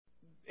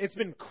it's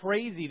been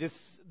crazy.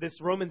 This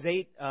Romans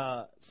 8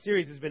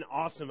 series has been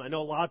awesome. I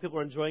know a lot of people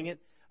are enjoying it.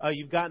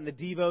 You've gotten the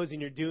Devos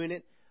and you're doing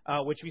it,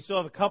 which we still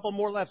have a couple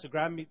more left. So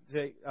grab them.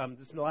 This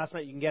is the last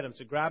night you can get them.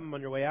 So grab them on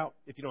your way out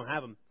if you don't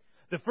have them.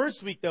 The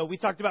first week, though, we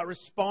talked about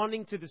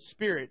responding to the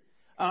Spirit.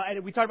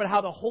 And we talked about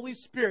how the Holy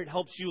Spirit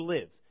helps you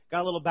live.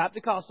 Got a little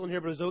Baptist in here,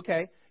 but it was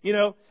okay. You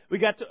know, we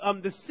got to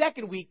the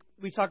second week,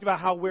 we talked about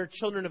how we're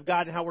children of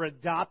God and how we're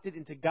adopted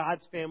into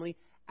God's family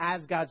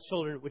as God's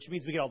children, which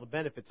means we get all the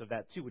benefits of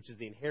that too, which is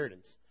the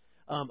inheritance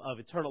of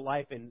eternal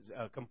life and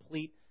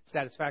complete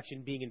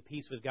satisfaction, being in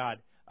peace with God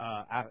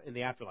in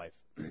the afterlife.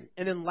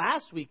 And then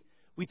last week,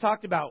 we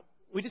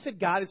just said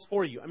God is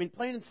for you. I mean,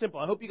 plain and simple.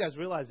 I hope you guys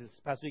realize this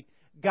past week.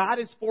 God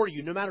is for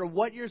you. No matter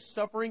what you're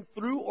suffering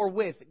through or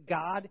with,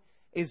 God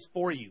is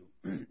for you.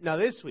 Now,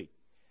 this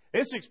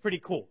week's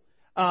pretty cool.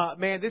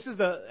 Man, this is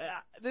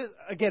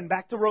again,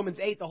 back to Romans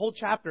 8. The whole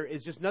chapter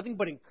is just nothing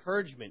but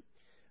encouragement.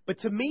 But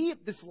to me,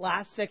 this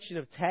last section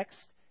of text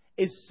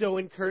is so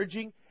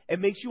encouraging. It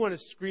makes you want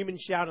to scream and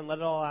shout and let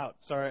it all out.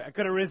 Sorry, I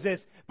couldn't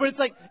resist. But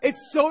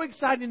it's so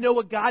exciting to know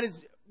what God is.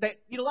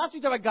 Last week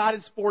we talked about God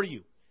is for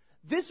you.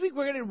 This week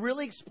we're going to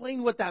really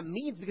explain what that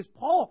means, because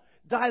Paul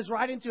dives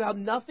right into how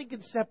nothing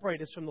can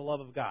separate us from the love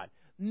of God.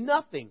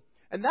 Nothing.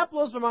 And that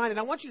blows my mind. And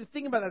I want you to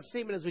think about that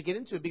statement as we get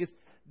into it, because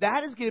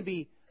that is going to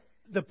be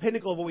the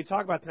pinnacle of what we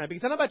talk about tonight.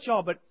 Because I don't know about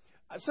y'all, but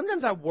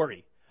sometimes I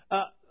worry.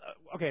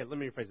 Okay, let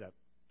me rephrase that.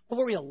 I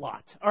worry a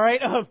lot. All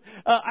right.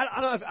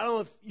 I don't know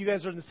if you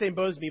guys are in the same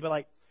boat as me, but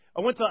I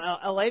went to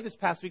L.A. this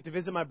past week to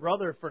visit my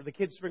brother for the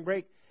kids' spring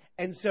break,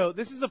 and so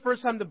this is the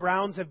first time the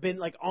Browns have been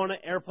on an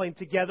airplane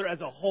together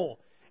as a whole.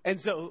 And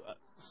so,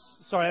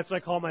 sorry, that's what I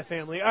call my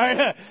family. All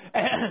right.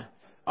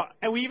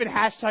 And we even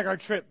hashtag our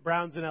trip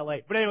Browns in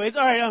L.A. But anyways,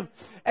 all right.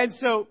 And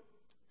so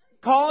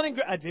Colin and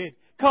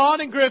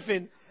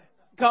Griffin.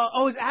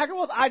 Is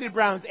Agrawal? I did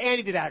Browns.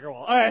 Andy did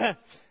Agrawal. All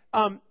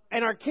right.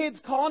 And our kids,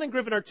 Colin and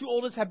Griffin, our two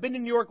oldest, have been to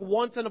New York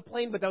once on a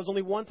plane, but that was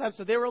only one time,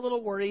 so they were a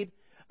little worried.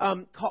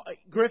 Matt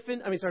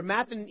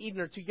and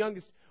Eden, our two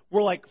youngest,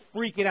 were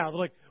freaking out. They're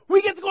like,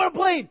 we get to go on a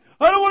plane.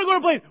 I don't want to go on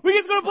a plane. We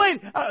get to go on a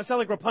plane. I sound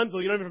like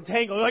Rapunzel, from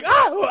Tangled. They're like,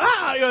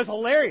 it's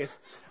hilarious.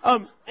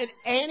 And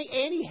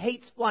Annie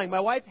hates flying. My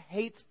wife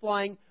hates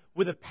flying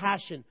with a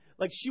passion.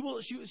 She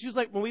was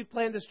like, when we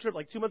planned this trip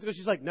 2 months ago,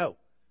 she's like, no.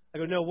 I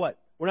go, no, what?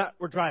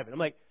 We're driving. I'm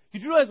like, you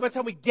do realize by the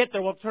time we get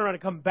there, we'll have to turn around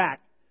and come back,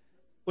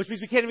 which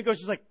means we can't even go.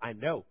 She's like, I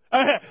know.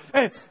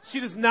 She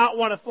does not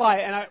want to fly.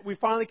 And we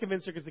finally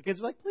convinced her, because the kids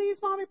were like, please,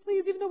 Mommy,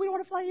 please, even though we don't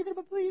want to fly either,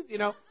 but please,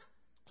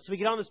 So we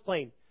get on this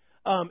plane,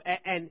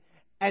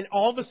 and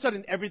all of a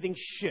sudden everything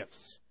shifts.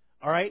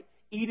 All right,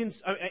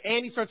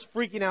 Andy starts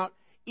freaking out.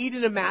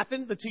 Eden and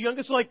Mathen, the two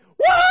youngest, are like,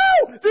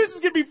 whoa, this is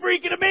going to be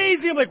freaking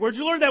amazing. I'm like, where'd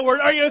you learn that word?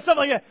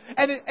 Something like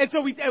that. And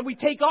so we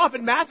take off,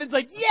 and Mathen's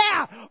like,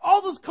 yeah,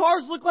 all those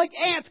cars look like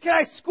ants. Can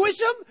I squish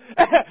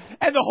them?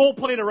 And the whole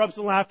plane erupts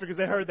in laughter because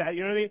they heard that.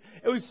 You know what I mean?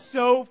 It was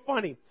so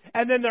funny.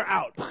 And then they're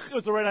out. It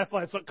was the red-eye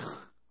flight. So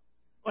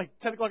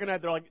 10 o'clock at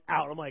night, they're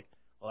out. I'm like,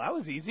 well, that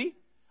was easy.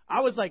 I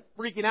was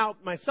freaking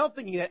out myself,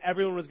 thinking that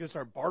everyone was going to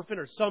start barfing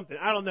or something.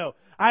 I don't know.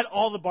 I had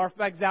all the barf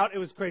bags out. It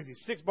was crazy.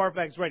 6 barf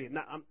bags ready.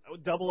 I'm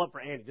double up for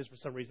Annie, just for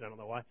some reason. I don't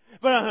know why.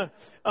 But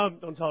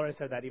don't tell her I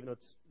said that, even though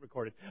it's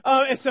recorded.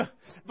 And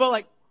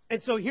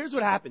so here's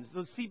what happens.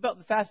 The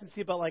fasten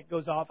seatbelt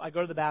goes off. I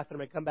go to the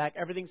bathroom. I come back.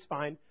 Everything's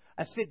fine.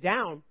 I sit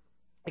down.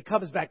 It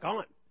comes back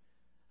on.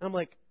 And I'm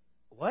like,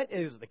 what?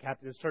 The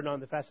captain has turned on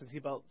the fasten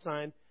seatbelt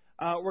sign.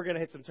 We're going to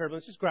hit some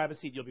turbulence. Just grab a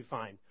seat. You'll be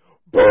fine.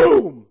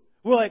 Boom!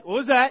 We're like, what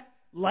was that?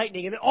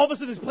 Lightning. And then all of a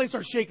sudden this place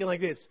starts shaking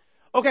like this.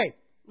 Okay,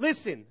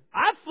 listen,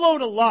 I've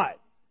flown a lot.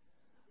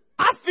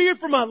 I feared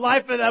for my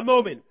life at that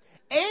moment.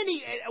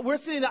 Annie, we're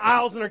sitting in the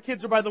aisles and our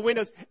kids are by the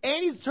windows.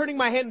 Annie's turning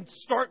my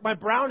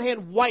brown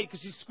hand white because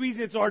she's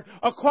squeezing it so hard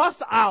across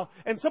the aisle.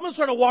 And someone's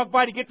trying to walk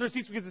by to get their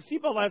seats because the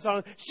seatbelt light's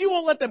on. She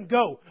won't let them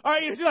go. All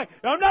right, she's like,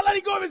 I'm not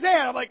letting go of his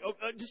hand. I'm like,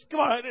 just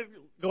come on,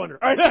 go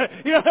under. All right,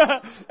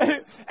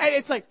 and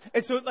it's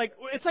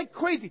like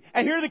crazy.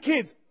 And here are the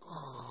kids.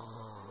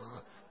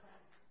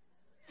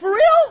 For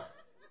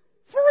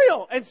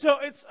real. And so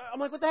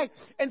I'm like, what the heck?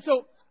 And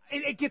so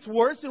it gets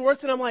worse and worse.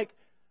 And I'm like,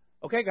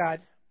 okay,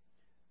 God,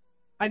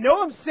 I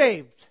know I'm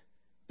saved,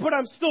 but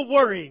I'm still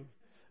worrying.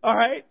 All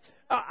right.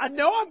 I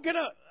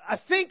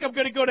think I'm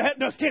going to go to heaven.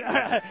 No, I was kidding.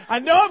 I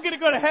know I'm going to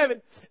go to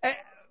heaven,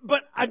 but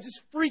I'm just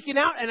freaking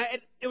out. And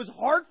it was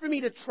hard for me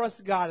to trust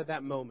God at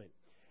that moment.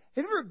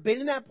 Have you ever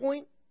been in that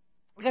point?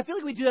 I feel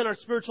like we do that in our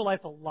spiritual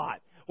life a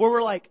lot, where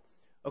we're like,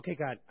 okay,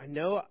 God, I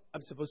know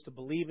I'm supposed to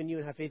believe in you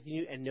and have faith in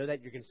you and know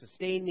that you're going to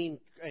sustain me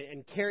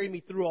and carry me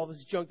through all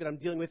this junk that I'm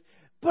dealing with,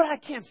 but I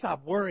can't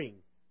stop worrying.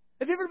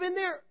 Have you ever been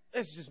there?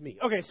 It's just me.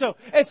 Okay, so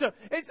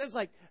it's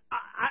like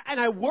And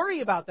I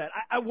worry about that.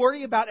 I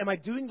worry about, am I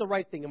doing the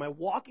right thing? Am I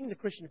walking the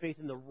Christian faith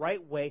in the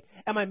right way?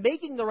 Am I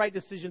making the right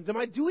decisions? Am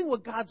I doing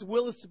what God's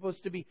will is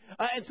supposed to be?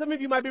 And some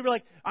of you might be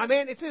like,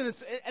 man, it's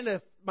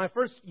in my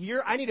first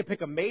year. I need to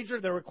pick a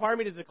major. They require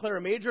me to declare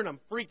a major, and I'm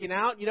freaking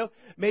out.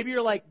 Maybe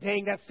you're like,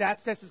 dang, that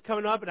stats test is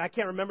coming up, and I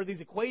can't remember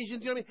these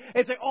equations. You know what I mean?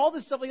 It's like all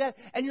this stuff like that,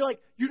 and you're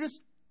just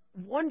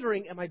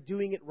wondering, am I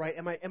doing it right?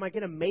 Am I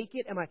going to make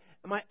it? Am I?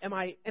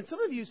 And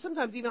some of you,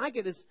 sometimes even I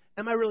get this,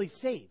 am I really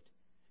saved?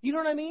 You know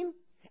what I mean?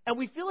 And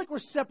we feel like we're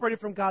separated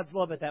from God's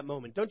love at that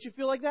moment. Don't you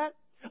feel like that?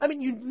 I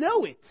mean, you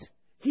know it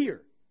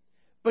here.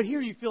 But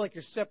here you feel like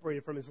you're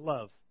separated from His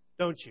love,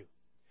 don't you?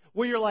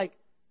 Where you're like,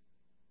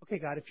 okay,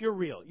 God, if you're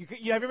real. Have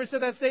you ever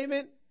said that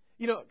statement?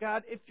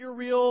 God, if you're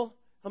real,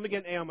 help me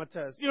get an A on my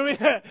test. You know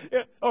what I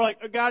mean? Or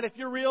like, God, if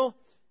you're real,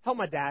 help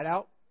my dad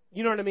out.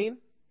 You know what I mean?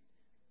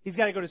 He's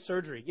got to go to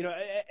surgery.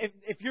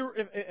 If you're,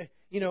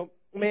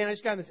 man, I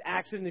just got in this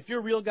accident. If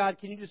you're real, God,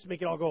 can you just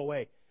make it all go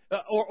away?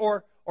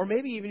 Or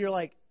maybe even you're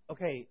like,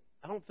 okay,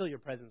 I don't feel your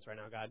presence right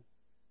now, God.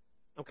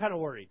 I'm kind of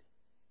worried.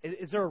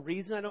 Is there a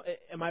reason I don't?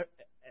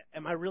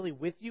 Am I really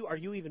with you? Are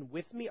you even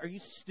with me? Are you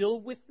still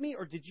with me,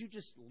 or did you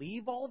just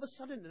leave all of a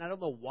sudden? And I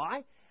don't know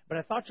why. But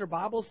I thought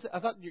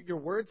your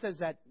word says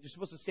that you're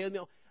supposed to stay with me.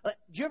 Do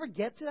you ever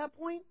get to that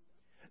point?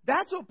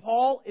 That's what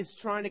Paul is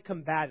trying to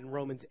combat in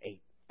Romans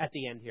 8 at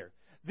the end here.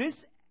 This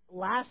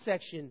last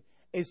section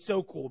is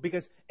so cool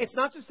because it's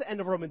not just the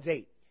end of Romans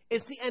 8.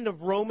 It's the end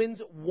of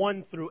Romans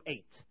 1 through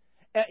 8.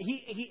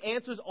 He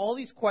answers all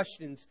these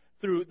questions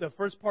through the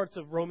first parts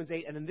of Romans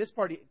 8, and then this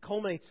part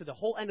culminates to the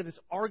whole end of this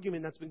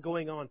argument that's been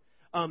going on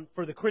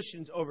for the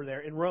Christians over there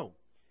in Rome.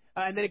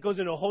 And then it goes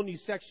into a whole new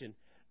section.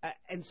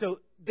 And so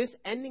this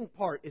ending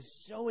part is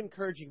so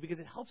encouraging because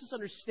it helps us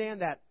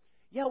understand that,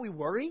 yeah, we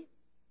worry,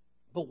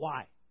 but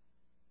why?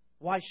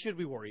 Why should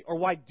we worry? Or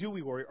why do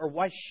we worry? Or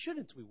why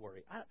shouldn't we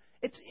worry?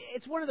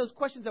 It's one of those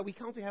questions that we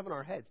constantly have in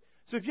our heads.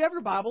 So if you have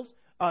your Bibles,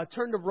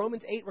 turn to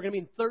Romans 8. We're going to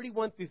be in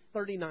 31 through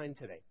 39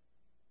 today.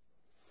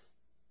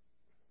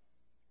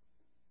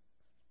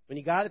 When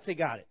you got it, say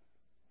got it.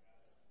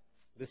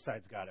 This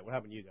side's got it. What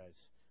happened to you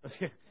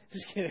guys?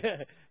 Just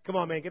kidding. Come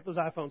on, man. Get those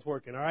iPhones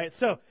working, all right?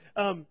 So,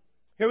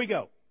 here we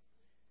go.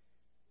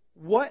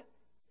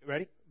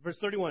 Ready? Verse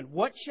 31.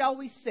 What shall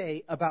we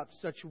say about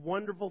such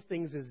wonderful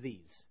things as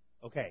these?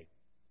 Okay.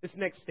 This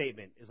next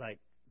statement is like,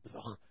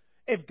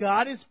 if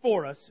God is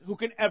for us, who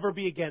can ever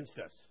be against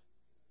us?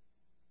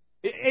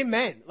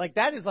 Amen. Like,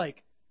 that is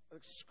like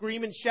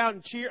scream and shout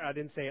and cheer. I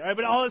didn't say it. All right,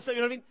 but all this stuff,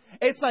 you know what I mean?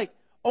 It's like,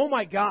 oh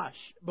my gosh.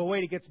 But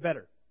wait, it gets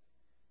better.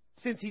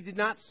 Since He did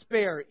not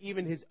spare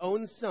even His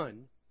own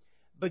Son,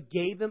 but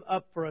gave Him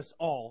up for us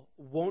all,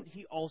 won't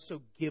He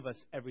also give us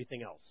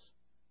everything else?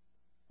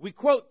 We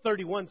quote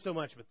 31 so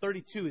much, but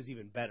 32 is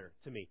even better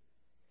to me.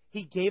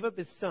 He gave up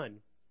His Son.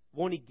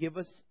 Won't He give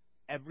us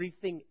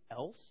everything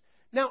else?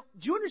 Now,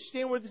 do you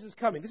understand where this is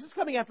coming? This is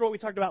coming after what we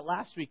talked about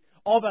last week,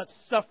 all about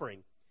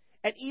suffering.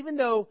 And even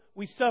though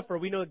we suffer,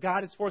 we know that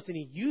God is for us and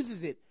He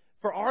uses it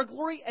for our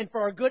glory and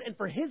for our good and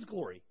for His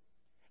glory.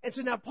 And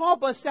so now Paul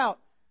busts out,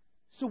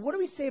 so what do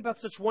we say about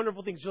such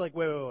wonderful things? You're like,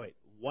 wait.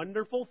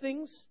 Wonderful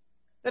things?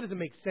 That doesn't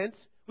make sense.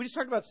 We just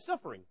talked about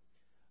suffering.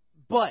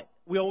 But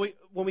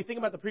when we think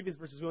about the previous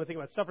verses, we only think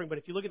about suffering. But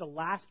if you look at the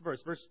last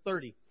verse, verse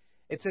 30,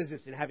 it says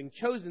this, and having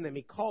chosen them,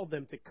 He called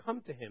them to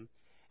come to Him.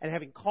 And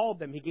having called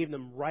them, He gave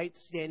them right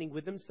standing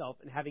with Himself.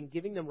 And having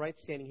given them right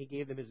standing, He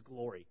gave them His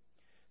glory.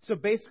 So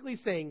basically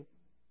saying,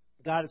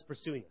 God is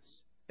pursuing us.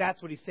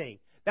 That's what He's saying.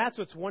 That's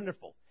what's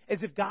wonderful.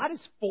 Is if God is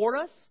for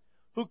us,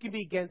 who can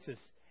be against us?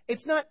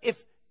 It's not if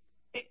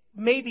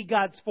maybe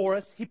God's for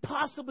us. He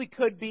possibly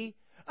could be.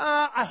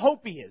 I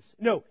hope He is.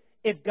 No,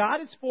 if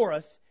God is for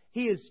us,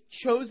 He has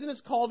chosen us,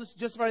 called us,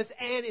 justified us,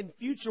 and in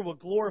future will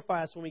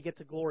glorify us when we get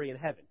to glory in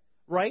heaven.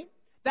 Right?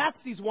 That's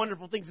these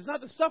wonderful things. It's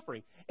not the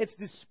suffering. It's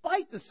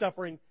despite the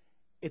suffering,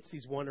 it's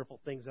these wonderful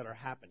things that are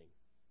happening.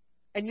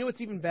 And you know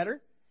what's even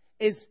better?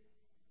 Is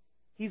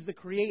He's the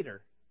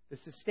creator, the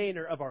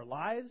sustainer of our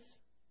lives,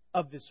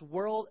 of this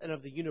world, and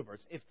of the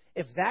universe.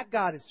 If that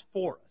God is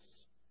for us,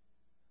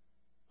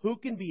 who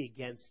can be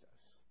against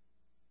us?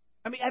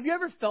 I mean, have you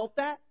ever felt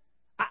that?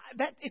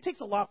 It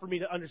takes a lot for me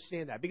to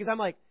understand that because I'm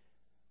like,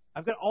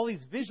 I've got all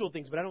these visual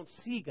things, but I don't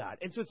see God.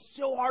 And so it's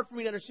so hard for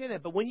me to understand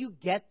that. But when you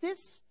get this,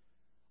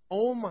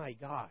 oh my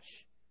gosh,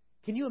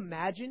 can you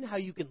imagine how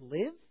you can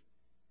live?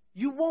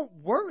 You won't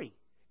worry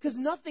because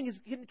nothing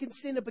can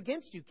stand up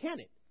against you,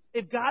 can it?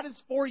 If God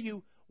is for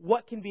you,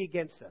 what can be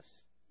against us?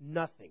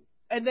 Nothing.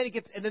 And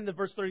then the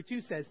verse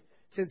 32 says,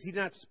 since He did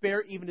not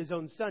spare even His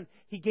own Son,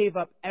 He gave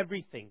up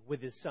everything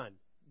with His Son,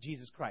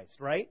 Jesus Christ,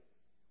 right?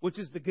 Which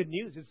is the good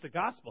news. It's the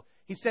gospel.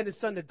 He sent His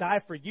Son to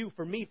die for you,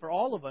 for me, for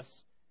all of us.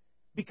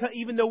 Because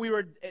even though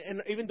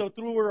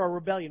through our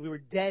rebellion, we were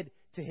dead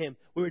to Him.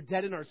 We were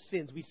dead in our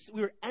sins.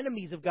 We were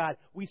enemies of God.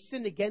 We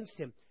sinned against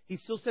Him. He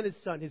still sent His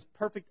Son, His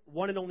perfect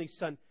one and only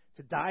Son,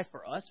 to die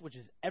for us, which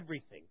is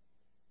everything.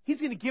 He's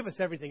going to give us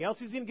everything else.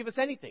 He's going to give us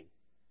anything.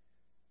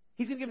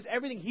 He's going to give us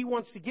everything He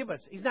wants to give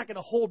us. He's not going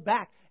to hold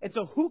back. And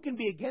so who can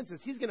be against us?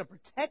 He's going to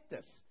protect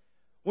us.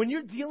 When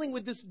you're dealing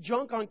with this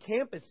junk on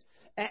campus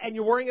and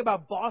you're worrying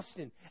about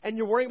Boston and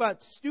you're worrying about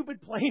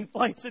stupid plane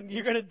flights and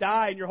you're going to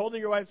die and you're holding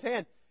your wife's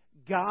hand,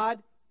 God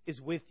is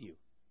with you.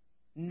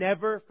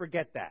 Never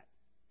forget that.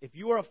 If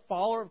you are a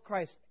follower of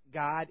Christ,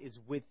 God is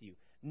with you.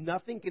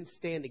 Nothing can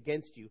stand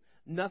against you.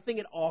 Nothing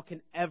at all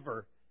can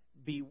ever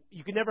be,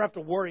 you can never have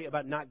to worry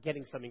about not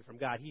getting something from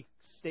God. He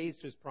stays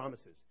to his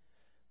promises.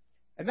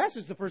 And that's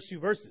just the first 2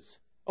 verses.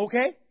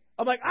 Okay?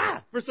 I'm like,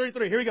 verse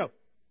 33, here we go.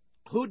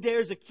 Who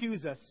dares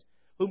accuse us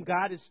whom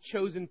God has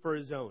chosen for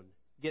his own?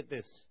 Get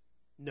this,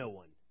 no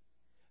one.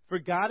 For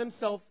God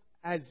himself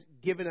has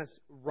given us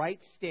right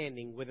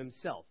standing with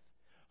himself.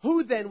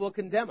 Who then will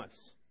condemn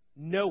us?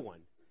 No one.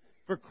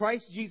 For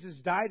Christ Jesus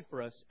died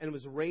for us and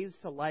was raised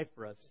to life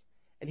for us,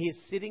 and he is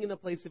sitting in the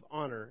place of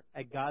honor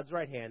at God's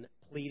right hand,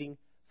 pleading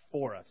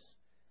for us.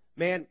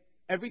 Man,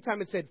 every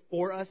time it said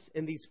for us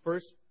in these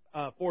first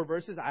 4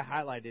 verses, I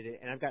highlighted it,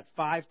 and I've got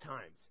 5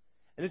 times.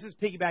 And this is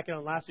piggybacking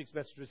on last week's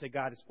message where it said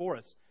God is for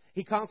us.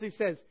 He constantly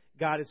says, if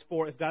God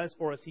is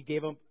for us, he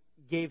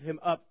gave him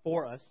up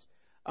for us.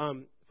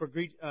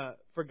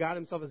 For God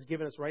himself has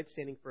given us right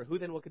standing. For who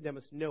then will condemn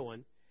us? No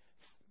one.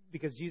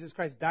 Because Jesus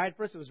Christ died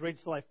for us and was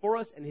raised to life for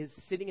us, and is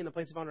sitting in the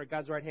place of honor at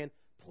God's right hand,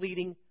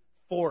 pleading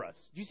for us.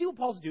 Do you see what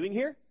Paul's doing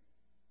here?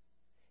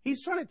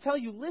 He's trying to tell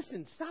you,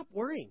 listen, stop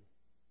worrying.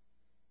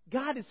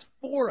 God is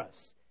for us,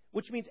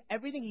 which means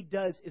everything he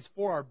does is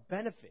for our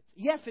benefit.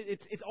 Yes,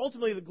 it's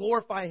ultimately to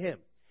glorify him.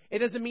 It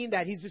doesn't mean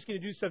that he's just going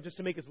to do stuff just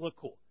to make us look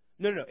cool.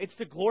 No. It's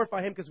to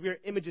glorify him because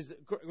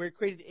we're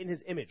created in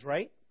his image,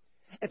 right?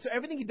 And so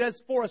everything he does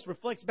for us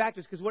reflects back to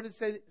us, because what it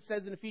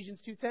says in Ephesians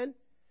 2:10,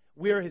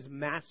 we are his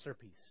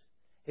masterpiece,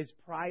 his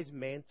prize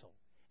mantle.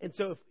 And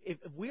so if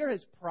we are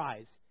his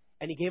prize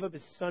and he gave up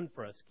his son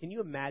for us, can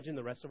you imagine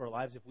the rest of our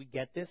lives if we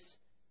get this?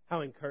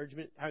 How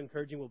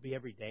encouraging will be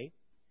every day?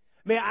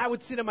 Man, I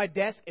would sit at my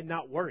desk and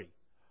not worry.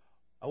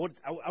 I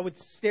would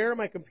stare at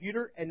my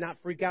computer and not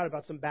freak out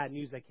about some bad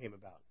news that came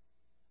about.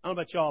 I don't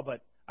know about y'all,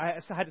 but I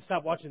had to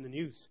stop watching the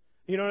news.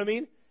 You know what I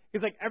mean?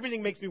 Because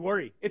everything makes me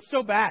worry. It's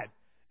so bad.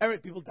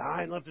 People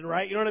dying left and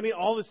right. You know what I mean?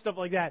 All this stuff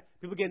like that.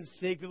 People getting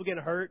sick. People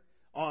getting hurt.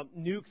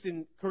 Nukes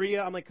in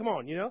Korea. I'm like, come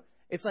on,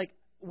 It's like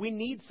we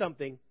need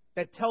something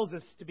that tells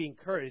us to be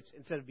encouraged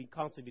instead of being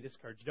constantly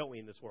discouraged, don't we,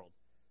 in this world?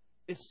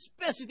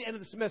 Especially at the end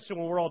of the semester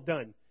when we're all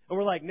done. And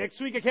we're like, next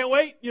week I can't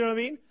wait. You know what I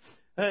mean?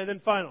 And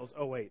then finals.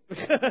 Oh, wait.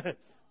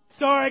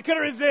 Sorry, I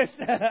couldn't resist.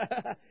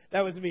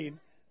 That was mean.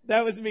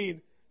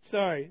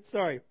 Sorry.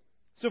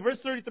 So verse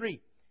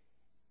 33.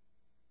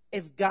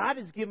 If God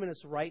has given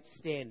us right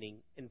standing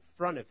in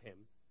front of him,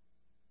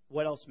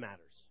 what else matters?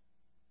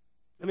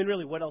 I mean,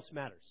 really, what else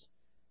matters?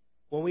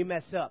 When we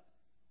mess up,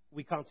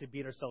 we constantly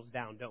beat ourselves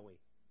down, don't we?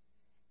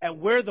 And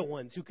we're the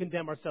ones who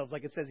condemn ourselves.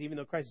 Like it says, even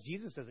though Christ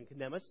Jesus doesn't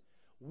condemn us,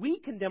 we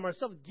condemn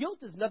ourselves. Guilt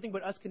is nothing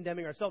but us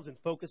condemning ourselves and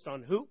focused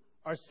on who?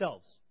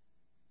 Ourselves.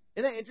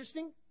 Isn't that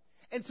interesting?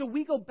 And so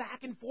we go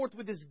back and forth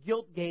with this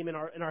guilt game in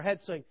our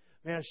heads saying,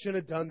 man, I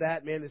shouldn't have done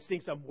that. Man, this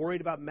stinks. I'm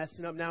worried about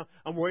messing up now.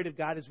 I'm worried if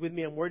God is with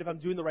me. I'm worried if I'm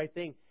doing the right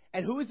thing.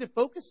 And who is it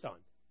focused on?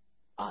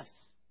 Us.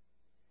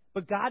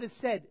 But God has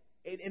said,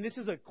 and this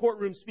is a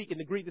courtroom speak in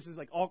the Greek. This is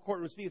like all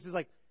courtroom speak. This is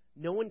like,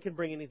 no one can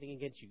bring anything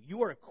against you.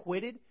 You are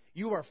acquitted.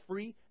 You are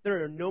free.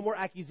 There are no more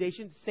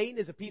accusations. Satan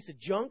is a piece of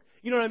junk.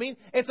 You know what I mean?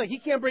 It's like he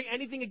can't bring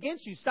anything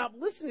against you. Stop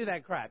listening to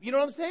that crap. You know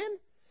what I'm saying?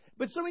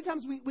 But so many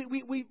times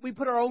we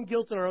put our own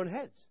guilt in our own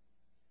heads.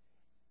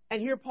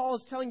 And here Paul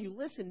is telling you,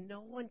 listen,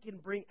 no one can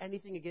bring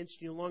anything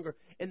against you no longer.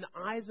 In the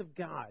eyes of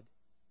God,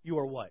 you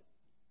are what?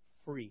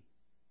 Free.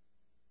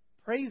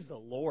 Praise the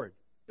Lord.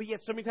 But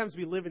yet so many times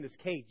we live in this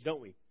cage,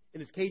 don't we? In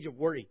this cage of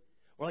worry.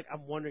 We're like,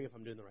 I'm wondering if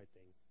I'm doing the right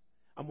thing.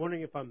 I'm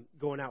wondering if I'm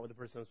going out with the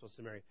person I'm supposed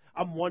to marry.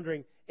 I'm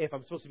wondering if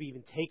I'm supposed to be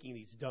even taking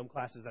these dumb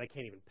classes that I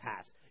can't even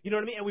pass. You know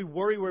what I mean? And we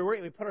worry,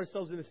 and we put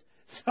ourselves in this.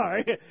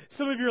 Sorry.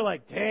 Some of you are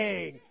like,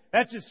 dang,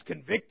 that just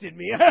convicted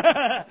me.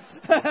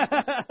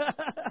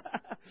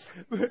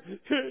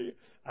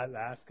 I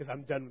laugh because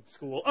I'm done with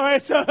school. All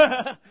right, so,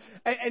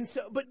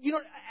 but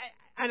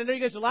I know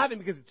you guys are laughing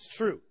because it's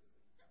true.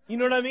 You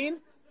know what I mean?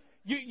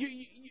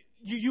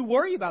 You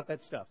worry about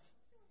that stuff.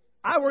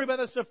 I worry about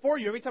that stuff for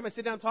you. Every time I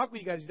sit down and talk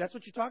with you guys, that's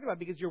what you're talking about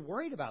because you're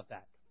worried about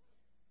that.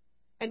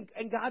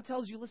 And God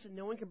tells you, listen,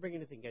 no one can bring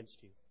anything against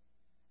you.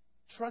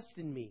 Trust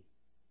in me.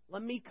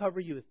 Let me cover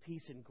you with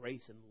peace and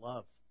grace and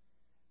love.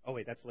 Oh,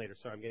 wait, that's later.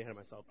 Sorry, I'm getting ahead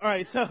of myself. All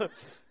right, so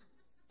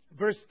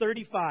verse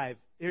 35.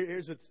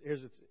 Here's what's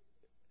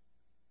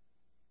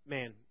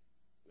man,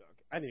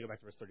 I need to go back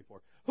to verse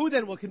 34. Who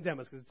then will condemn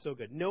us? Because it's so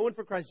good. No one,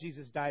 for Christ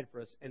Jesus died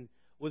for us and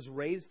was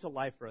raised to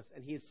life for us.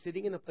 And he is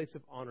sitting in the place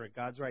of honor at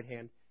God's right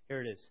hand.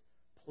 Here it is,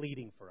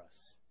 pleading for us.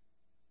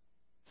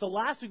 So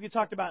last week we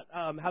talked about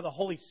how the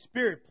Holy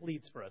Spirit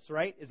pleads for us,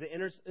 right? Is an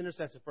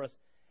intercessor for us.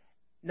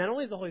 Not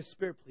only is the Holy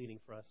Spirit pleading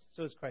for us,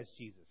 so is Christ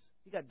Jesus.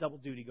 You got double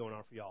duty going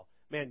on for y'all.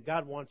 Man,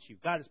 God wants you.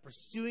 God is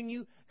pursuing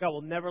you. God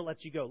will never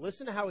let you go.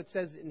 Listen to how it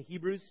says in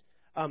Hebrews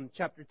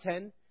chapter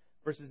 10,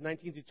 verses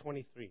 19 to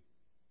 23.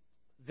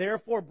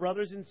 Therefore,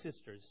 brothers and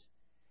sisters,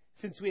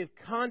 since we have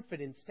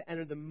confidence to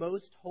enter the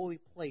most holy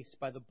place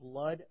by the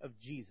blood of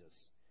Jesus,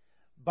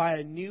 by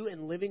a new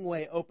and living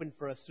way opened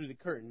for us through the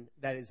curtain,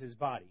 that is his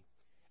body.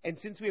 And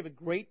since we have a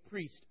great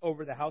priest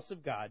over the house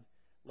of God,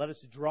 let us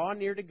draw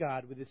near to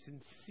God with a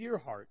sincere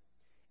heart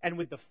and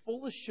with the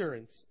full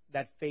assurance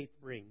that faith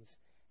brings,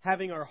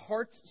 having our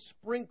hearts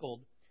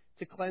sprinkled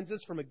to cleanse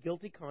us from a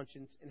guilty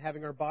conscience and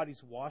having our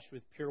bodies washed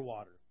with pure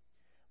water.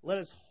 Let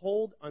us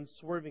hold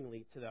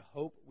unswervingly to the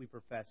hope we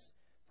profess,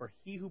 for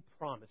he who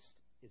promised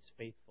is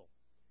faithful.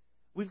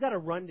 We've got to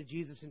run to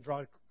Jesus and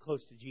draw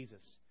close to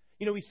Jesus.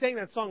 You know, we sang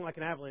that song like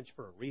an avalanche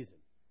for a reason.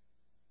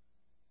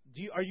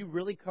 Are you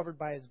really covered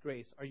by his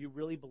grace? Are you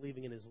really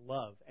believing in his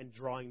love and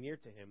drawing near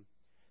to him?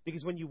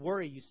 Because when you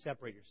worry, you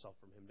separate yourself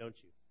from him, don't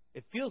you?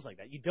 It feels like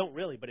that. You don't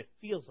really, but it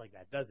feels like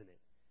that, doesn't it?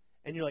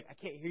 And you're like, I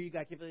can't hear you,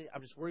 God.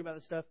 I'm just worried about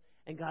this stuff.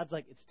 And God's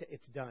like,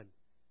 it's done.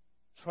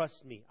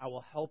 Trust me. I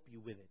will help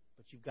you with it.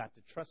 But you've got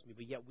to trust me.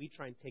 But yet we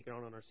try and take it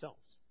on ourselves.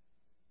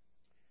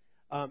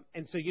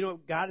 And so, you know,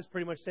 God is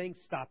pretty much saying,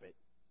 stop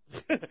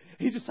it.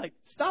 He's just like,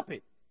 stop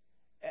it.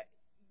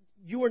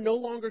 You are no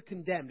longer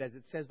condemned, as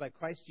it says, by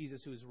Christ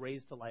Jesus, who is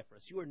raised to life for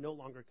us. You are no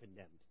longer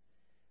condemned.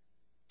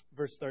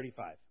 Verse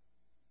 35.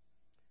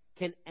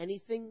 Can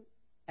anything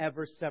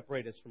ever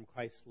separate us from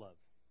Christ's love?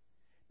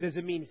 Does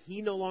it mean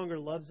he no longer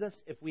loves us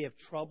if we have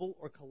trouble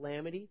or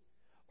calamity,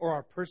 or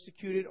are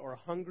persecuted or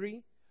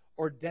hungry,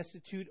 or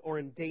destitute or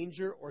in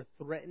danger, or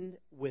threatened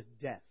with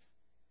death?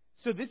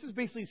 So this is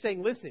basically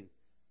saying, listen,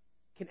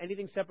 can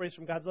anything separate us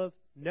from God's love?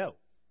 No.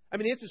 I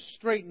mean, the answer is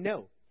straight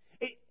no.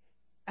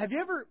 Do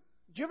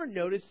you ever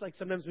notice, like,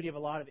 sometimes when you have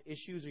a lot of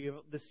issues or you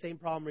have the same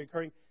problem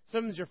recurring,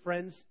 sometimes your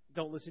friends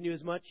don't listen to you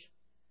as much?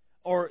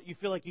 Or you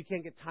feel like you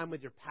can't get time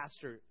with your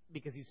pastor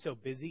because he's so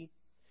busy?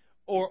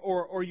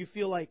 Or you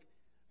feel like,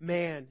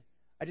 man,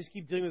 I just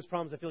keep dealing with these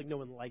problems. I feel like no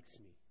one likes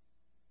me.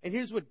 And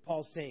here's what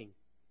Paul's saying.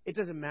 It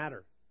doesn't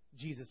matter.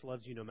 Jesus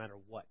loves you no matter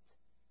what.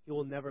 He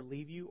will never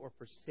leave you or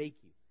forsake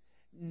you.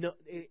 No,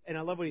 and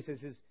I love what he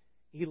says.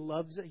 He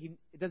loves it.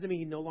 It doesn't mean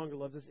he no longer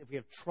loves us if we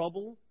have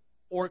trouble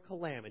or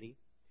calamity,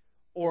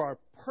 or are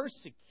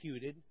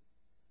persecuted,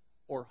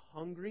 or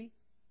hungry,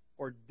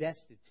 or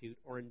destitute,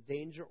 or in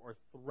danger, or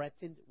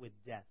threatened with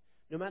death.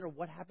 No matter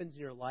what happens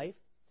in your life,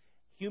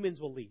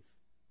 humans will leave.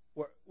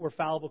 We're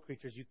fallible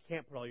creatures. You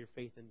can't put all your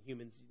faith in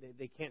humans.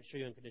 They can't show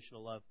you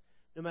unconditional love.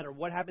 No matter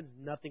what happens,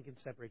 nothing can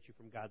separate you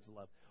from God's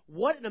love.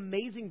 What an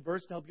amazing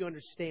verse to help you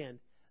understand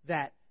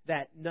that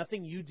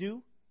nothing you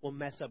do will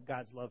mess up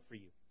God's love for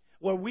you.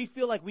 Where we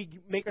feel like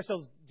we make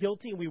ourselves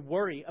guilty and we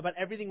worry about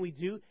everything we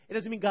do, it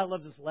doesn't mean God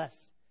loves us less.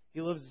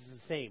 He loves us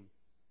the same.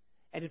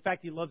 And in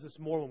fact, he loves us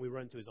more when we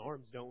run to his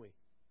arms, don't we?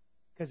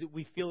 Because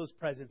we feel his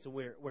presence and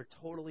we're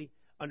totally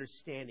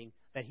understanding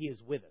that he is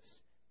with us.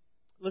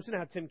 Listen to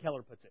how Tim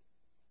Keller puts it.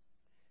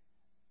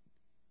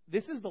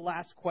 This is the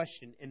last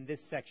question in this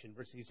section.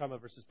 He's talking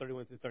about verses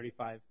 31 through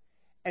 35.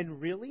 And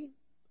really,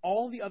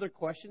 all the other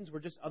questions were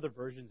just other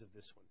versions of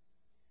this one.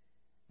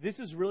 This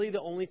is really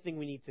the only thing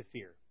we need to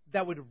fear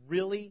that would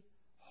really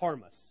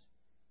harm us,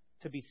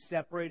 to be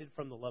separated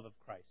from the love of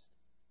Christ,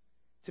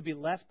 to be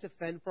left to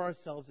fend for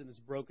ourselves in this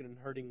broken and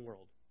hurting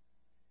world.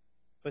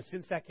 But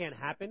since that can't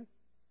happen,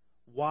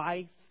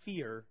 why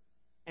fear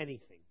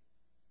anything?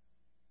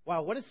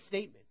 Wow, what a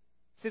statement.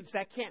 Since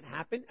that can't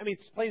happen, I mean,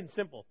 it's plain and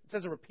simple. It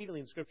says it repeatedly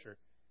in Scripture.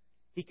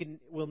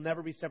 Will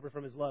never be separate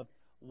from his love.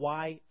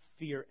 Why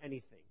fear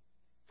anything?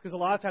 It's because a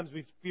lot of times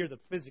we fear the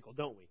physical,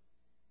 don't we?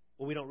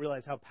 Well, we don't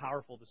realize how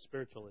powerful the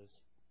spiritual is.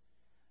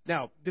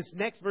 Now, this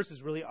next verse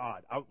is really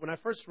odd. When I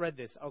first read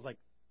this, I was like,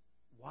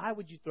 why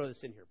would you throw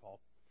this in here, Paul?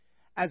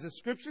 As the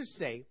Scriptures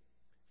say,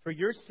 for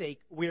your sake,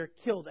 we are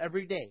killed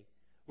every day.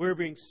 We are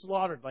being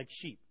slaughtered like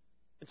sheep.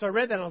 And so I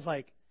read that and I was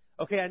like,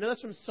 okay, I know that's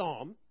from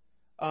Psalm,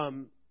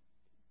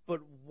 but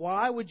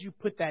why would you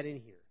put that in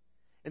here?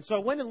 And so I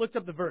went and looked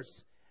up the verse,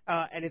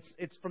 and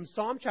it's from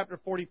Psalm chapter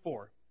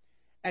 44.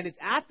 And it's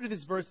after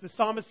this verse, the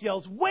psalmist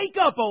yells, "Wake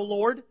up, O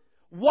Lord!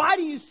 Why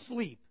do you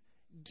sleep?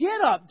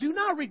 Get up! Do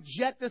not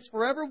reject us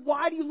forever.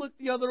 Why do you look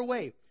the other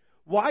way?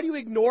 Why do you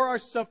ignore our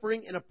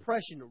suffering and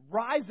oppression?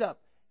 Rise up,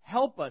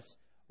 help us,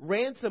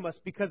 ransom us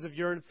because of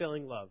your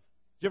unfailing love."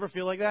 Do you ever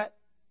feel like that?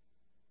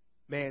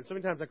 Man, so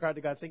many times I cried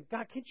to God saying,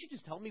 God, can't you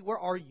just help me? Where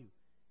are you?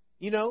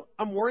 You know,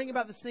 I'm worrying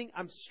about this thing.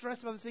 I'm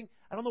stressed about this thing.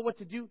 I don't know what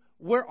to do.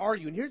 Where are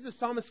you? And here's the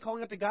psalmist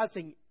calling up to God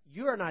saying,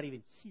 you are not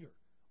even here.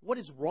 What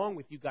is wrong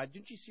with you, God?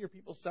 Didn't you see your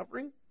people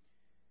suffering?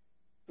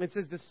 And it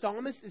says the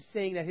psalmist is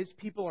saying that his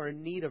people are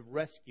in need of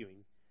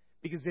rescuing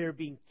because they are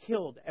being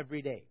killed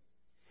every day.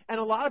 And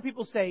a lot of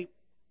people say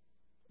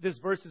this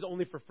verse is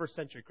only for first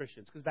century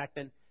Christians because back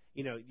then,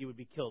 you know, you would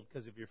be killed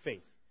because of your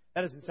faith.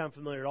 That doesn't sound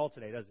familiar at all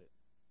today, does it?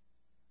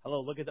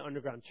 Hello, look at the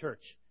underground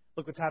church.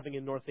 Look what's happening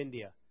in North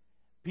India.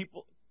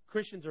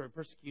 Christians are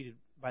persecuted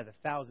by the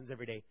thousands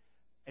every day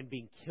and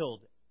being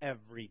killed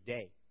every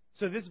day.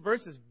 So this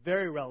verse is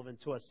very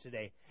relevant to us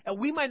today. And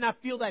we might not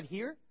feel that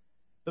here,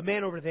 but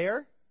man, over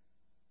there,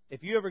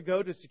 if you ever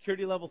go to a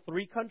security level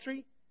 3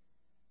 country,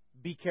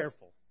 be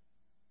careful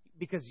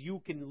because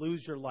you can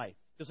lose your life.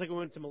 Just like we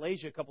went to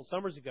Malaysia a couple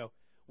summers ago,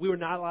 We were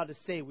not allowed to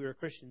say we were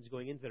Christians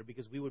going into there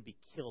because we would be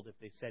killed if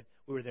they said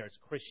we were there as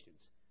Christians.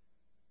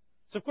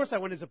 So, of course, I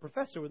went as a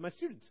professor with my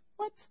students.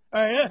 What?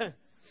 All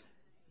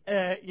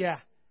right. Yeah.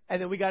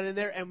 And then we got in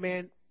there, and,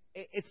 man,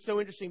 it's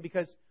so interesting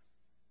because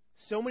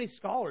so many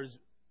scholars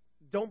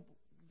don't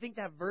think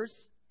that verse,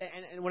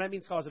 and when I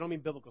mean scholars, I don't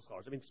mean biblical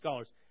scholars. I mean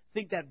scholars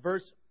think that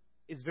verse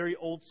is very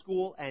old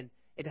school and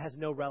it has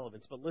no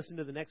relevance. But listen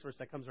to the next verse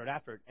that comes right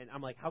after it, and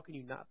I'm like, how can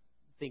you not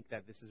think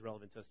that this is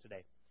relevant to us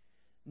today?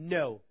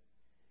 No.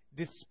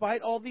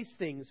 Despite all these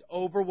things,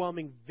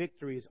 overwhelming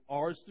victory is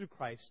ours through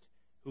Christ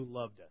who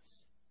loved us.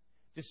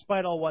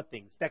 Despite all what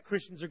things? That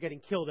Christians are getting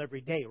killed every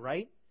day,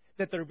 right?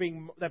 That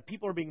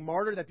people are being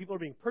martyred, that people are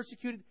being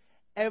persecuted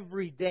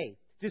every day.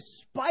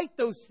 Despite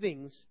those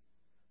things,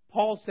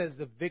 Paul says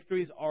the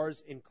victory is ours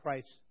in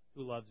Christ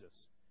who loves us.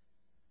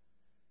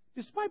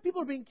 Despite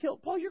people are being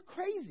killed, Paul, you're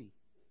crazy.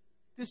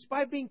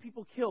 Despite being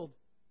people killed,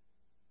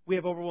 we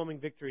have overwhelming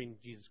victory in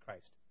Jesus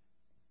Christ.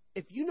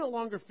 If you no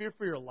longer fear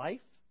for your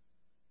life,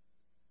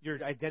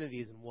 your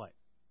identity is in what?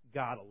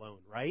 God alone,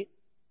 right?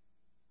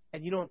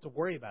 And you don't have to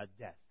worry about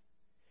death.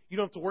 You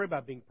don't have to worry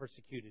about being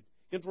persecuted.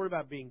 You don't have to worry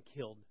about being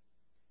killed.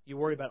 You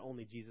worry about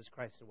only Jesus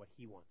Christ and what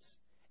He wants.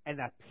 And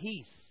that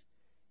peace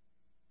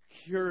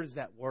cures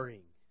that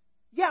worrying.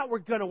 Yeah, we're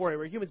going to worry.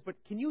 We're humans. But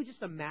can you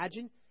just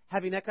imagine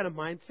having that kind of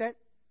mindset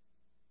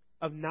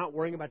of not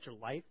worrying about your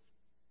life?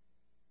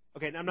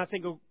 Okay, I'm not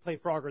saying go play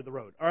Frogger in the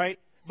Road, all right?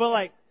 But,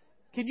 like,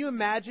 can you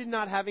imagine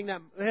not having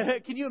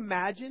that? Can you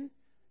imagine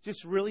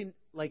just really,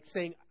 like,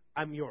 saying,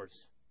 I'm yours?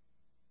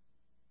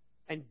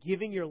 And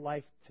giving your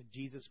life to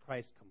Jesus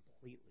Christ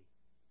completely.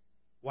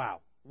 Wow.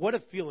 What a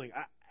feeling.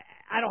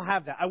 I don't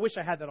have that. I wish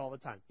I had that all the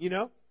time, you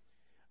know?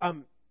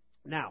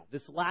 Now,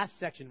 this last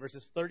section,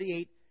 verses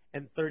 38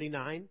 and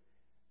 39,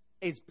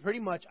 is pretty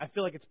much, I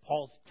feel like it's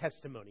Paul's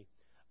testimony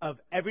of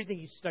everything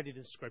he studied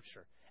in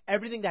Scripture.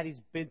 Everything that he's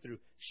been through.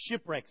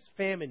 Shipwrecks,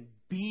 famine,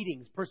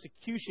 beatings,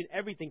 persecution,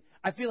 everything.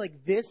 I feel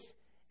like this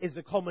is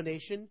the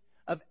culmination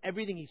of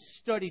everything he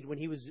studied when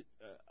he was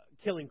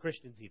killing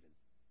Christians even.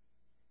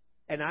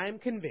 And I am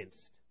convinced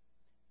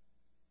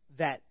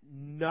that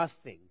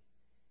nothing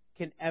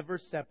can ever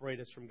separate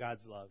us from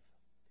God's love.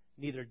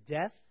 Neither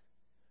death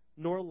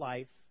nor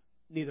life,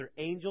 neither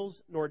angels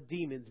nor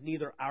demons,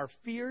 neither our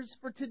fears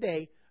for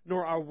today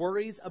nor our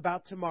worries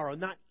about tomorrow.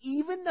 Not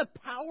even the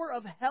power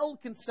of hell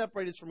can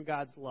separate us from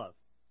God's love.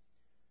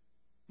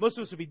 Most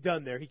of us would be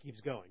done there. He keeps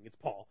going. It's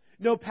Paul.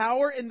 No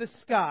power in the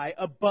sky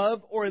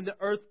above or in the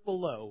earth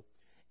below.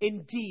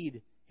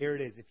 Indeed, here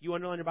it is. If you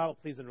underline your Bible,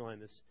 please underline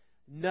this.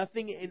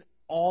 Nothing in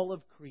all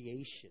of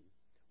creation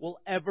will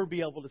ever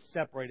be able to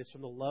separate us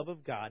from the love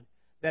of God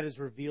that is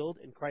revealed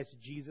in Christ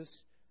Jesus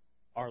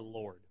our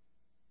Lord.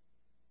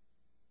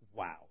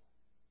 Wow.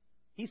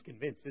 He's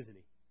convinced, isn't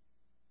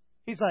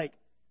he? He's like,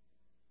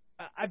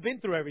 I've been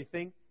through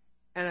everything,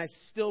 and I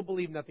still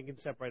believe nothing can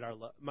separate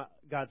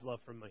God's love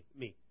from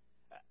me.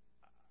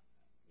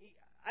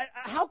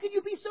 How can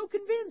you be so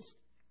convinced?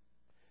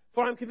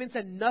 For I'm convinced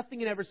that nothing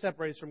can ever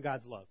separate us from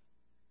God's love.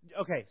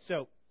 Okay,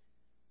 so,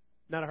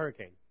 not a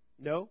hurricane.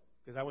 No,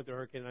 because I went through a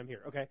hurricane and I'm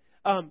here. Okay.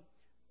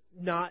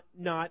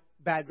 Not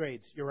bad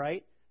grades. You're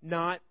right.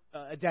 Not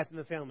a death in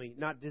the family.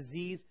 Not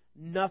disease.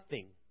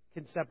 Nothing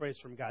can separate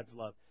us from God's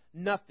love.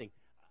 Nothing.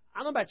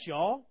 I don't know about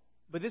y'all,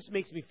 but this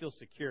makes me feel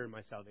secure in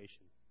my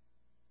salvation.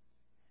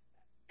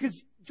 Because,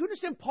 do you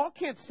understand, Paul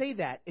can't say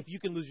that if you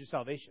can lose your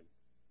salvation.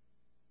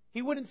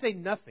 He wouldn't say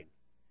nothing.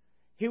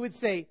 He would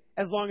say,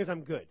 as long as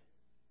I'm good.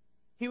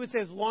 He would say,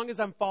 as long as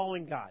I'm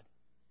following God.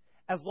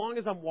 As long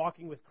as I'm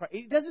walking with Christ.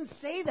 He doesn't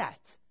say that.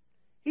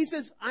 He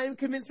says, I am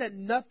convinced that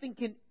nothing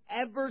can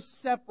ever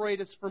separate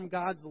us from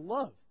God's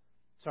love.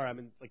 Sorry, I'm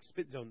in like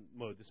spit zone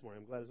mode this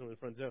morning. I'm glad it's only the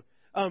front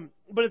zone.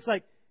 But it's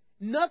like,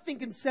 nothing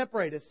can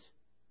separate us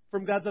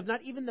from God's love.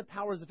 Not even the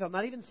powers of hell.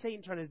 Not even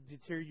Satan trying to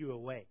deter you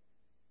away.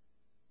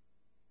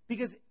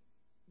 Because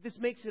this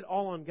makes it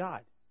all on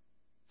God.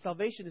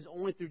 Salvation is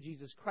only through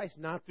Jesus Christ,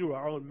 not through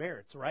our own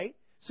merits, right?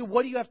 So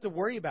what do you have to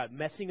worry about?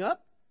 Messing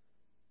up?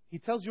 He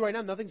tells you right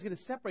now, nothing's going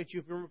to separate you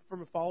if you're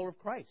from a follower of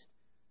Christ.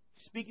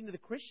 Speaking to the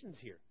Christians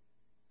here.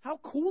 How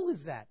cool is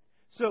that?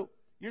 So,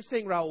 you're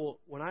saying, Rahul,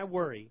 when I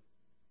worry,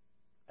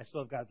 I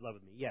still have God's love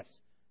with me. Yes.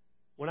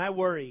 When I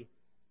worry,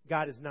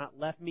 God has not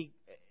left me.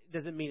 It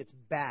doesn't mean it's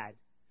bad.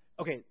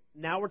 Okay,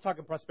 now we're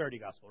talking prosperity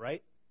gospel,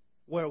 right?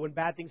 Where when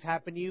bad things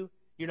happen to you,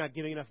 you're not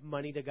giving enough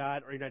money to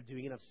God or you're not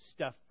doing enough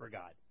stuff for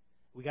God.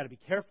 We got to be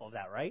careful of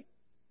that, right?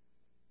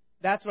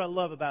 That's what I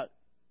love about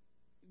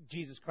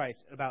Jesus Christ,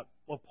 about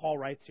what Paul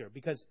writes here,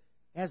 because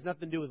it has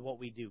nothing to do with what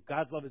we do.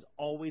 God's love is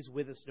always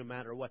with us no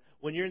matter what.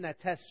 When you're in that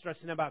test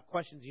stressing about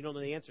questions you don't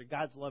know the answer,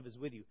 God's love is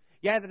with you.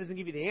 Yeah, that doesn't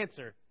give you the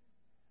answer,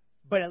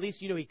 but at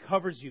least you know He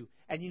covers you,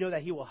 and you know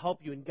that He will help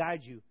you and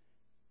guide you.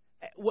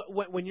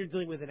 When you're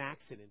dealing with an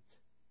accident,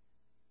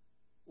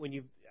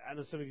 I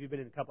know some of you have been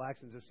in a couple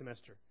accidents this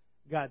semester.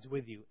 God's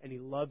with you, and He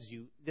loves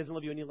you. He doesn't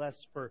love you any less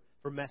for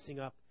messing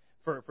up,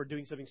 for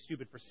doing something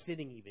stupid, for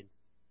sinning even.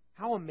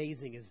 How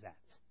amazing is that?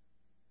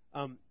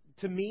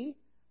 To me,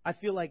 I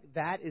feel like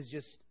that is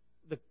just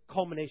the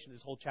culmination of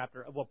this whole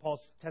chapter of what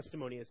Paul's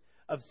testimony is,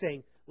 of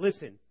saying,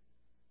 listen,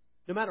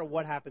 no matter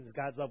what happens,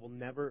 God's love will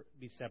never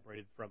be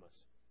separated from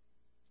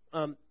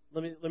us.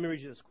 Let me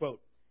read you this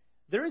quote.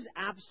 There is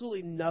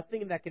absolutely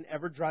nothing that can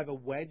ever drive a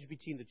wedge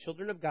between the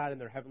children of God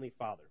and their Heavenly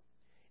Father.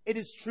 It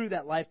is true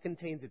that life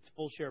contains its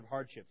full share of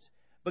hardships,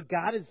 but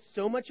God is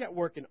so much at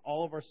work in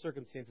all of our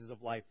circumstances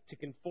of life to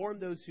conform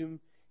those whom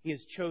He has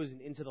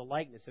chosen into the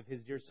likeness of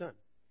His dear Son.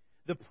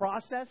 The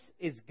process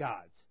is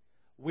God's.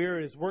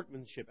 We're His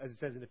workmanship, as it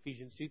says in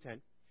Ephesians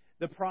 2:10.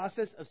 The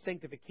process of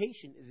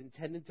sanctification is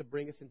intended to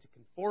bring us into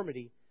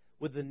conformity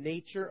with the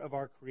nature of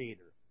our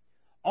Creator.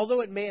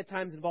 Although it may at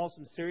times involve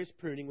some serious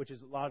pruning, which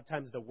is a lot of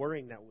times the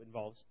worrying that it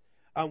involves,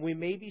 we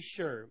may be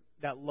sure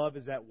that love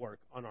is at work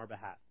on our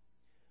behalf.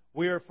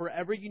 We are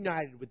forever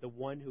united with the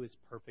one who is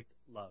perfect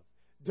love.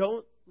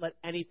 Don't let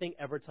anything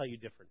ever tell you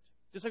different.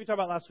 Just like we talked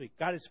about last week,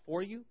 God is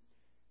for you.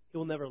 He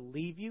will never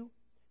leave you.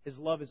 His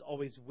love is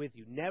always with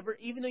you. Never,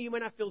 even though you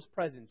might not feel His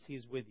presence, He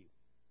is with you.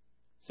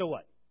 So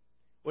what?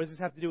 What does this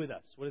have to do with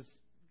us?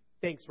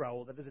 Thanks,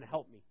 Rahul. That doesn't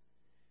help me.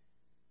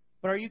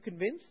 But are you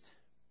convinced?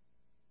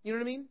 You know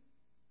what I mean?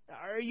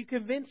 Are you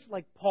convinced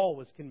like Paul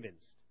was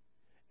convinced?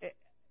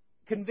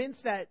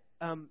 Convinced that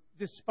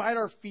despite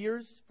our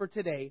fears for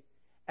today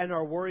and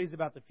our worries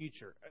about the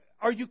future,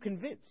 are you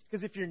convinced?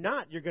 Because if you're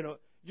not, you're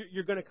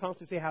gonna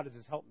constantly say, "How does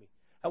this help me?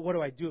 What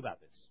do I do about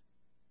this?"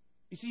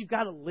 You see, you've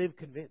got to live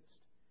convinced.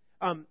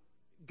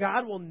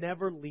 God will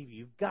never leave you.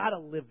 You've got to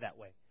live that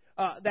way.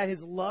 That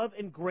His love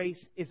and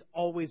grace is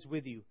always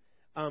with you.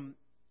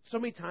 So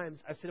many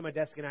times I sit at my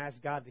desk and I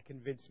ask God to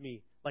convince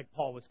me like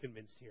Paul was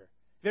convinced here.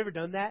 Have you ever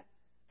done that?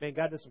 Man,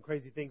 God does some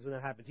crazy things when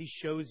that happens. He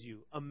shows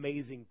you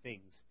amazing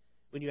things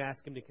when you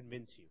ask Him to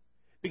convince you.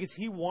 Because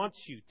He wants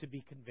you to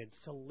be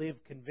convinced, to live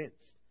convinced.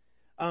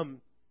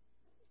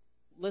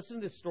 Listen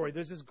to this story.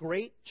 There's this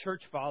great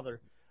church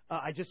father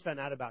I just found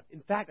out about.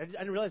 In fact, I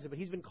didn't realize it, but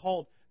he's been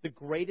called the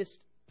greatest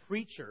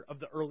preacher of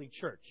the early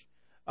church.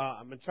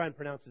 I'm going to try and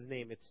pronounce his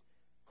name. It's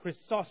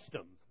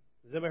Chrysostom.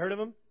 Has anybody heard of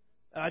him?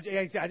 I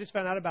just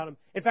found out about him.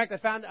 In fact,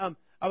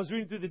 I was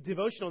reading through the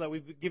devotional that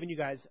we've given you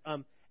guys,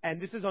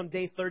 and this is on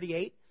day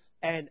 38.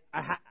 And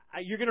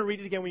you're going to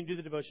read it again when you do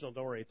the devotional.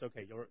 Don't worry, it's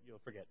okay.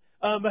 You'll forget.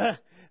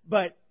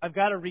 But I've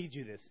got to read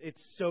you this.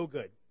 It's so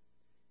good.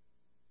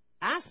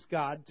 Ask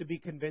God to be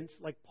convinced,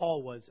 like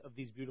Paul was, of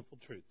these beautiful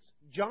truths.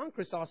 John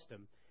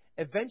Chrysostom,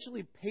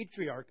 eventually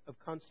Patriarch of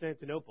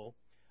Constantinople,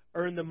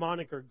 earned the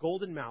moniker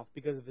Golden Mouth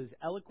because of his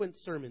eloquent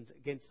sermons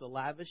against the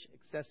lavish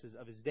excesses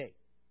of his day.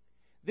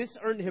 This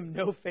earned him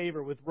no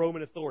favor with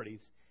Roman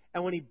authorities,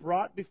 and when he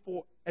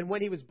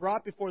was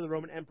brought before the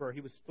Roman emperor,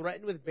 he was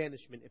threatened with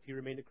banishment if he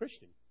remained a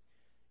Christian.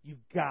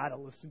 You've got to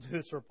listen to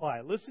this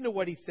reply. Listen to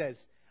what he says.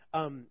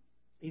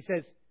 He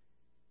says,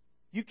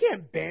 "You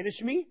can't banish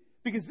me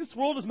because this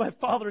world is my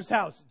Father's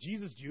house."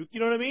 Jesus juke, you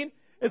know what I mean?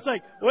 It's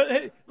like, what?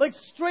 Like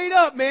straight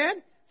up,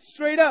 man.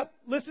 Straight up.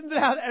 Listen to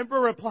how the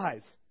emperor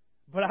replies.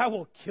 "But I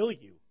will kill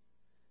you."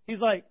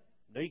 He's like,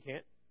 "No, you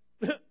can't.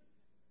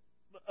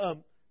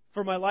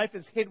 For my life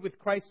is hid with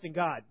Christ in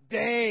God."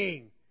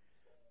 Dang.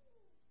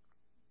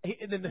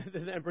 And then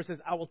the emperor says,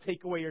 "I will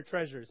take away your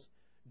treasures."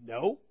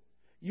 "No,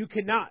 you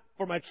cannot,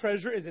 for my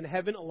treasure is in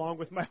heaven along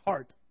with my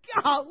heart."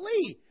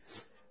 Golly!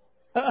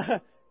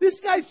 This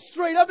guy's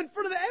straight up in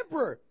front of the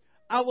emperor.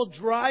 "I will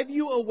drive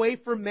you away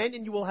from men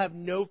and you will have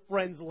no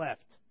friends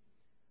left."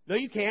 "No,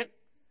 you can't,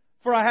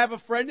 for I have a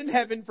friend in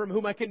heaven from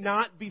whom I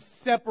cannot be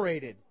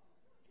separated."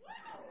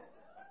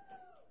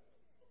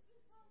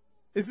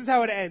 This is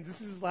how it ends.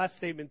 This is his last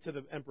statement to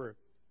the emperor.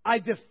 "I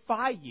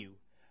defy you,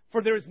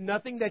 for there is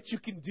nothing that you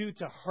can do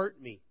to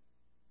hurt me."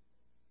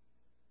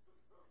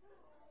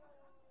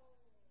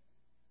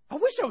 I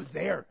wish I was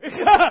there.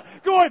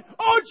 Going,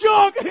 "Oh,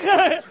 junk!" You know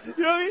what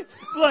I mean?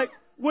 Like,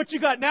 "What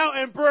you got now,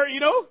 emperor?" You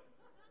know?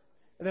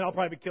 And then I'll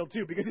probably be killed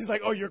too because he's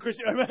like, "Oh, you're a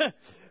Christian."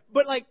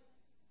 But like,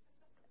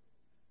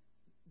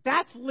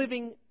 that's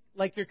living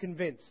like you're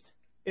convinced,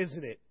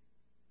 isn't it?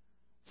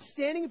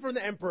 Standing in front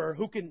of the emperor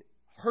who can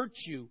hurt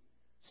you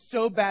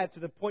so bad to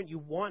the point you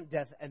want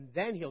death, and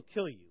then he'll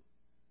kill you.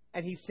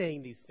 And he's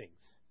saying these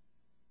things.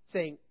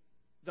 Saying,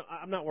 "No,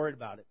 I'm not worried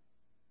about it."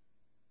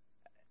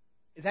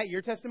 Is that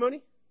your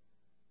testimony?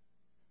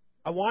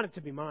 I want it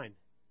to be mine.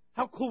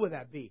 How cool would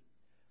that be?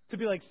 To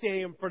be like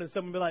standing in front of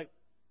someone and be like,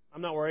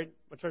 "I'm not worried.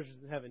 My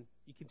treasure's in heaven.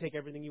 You can take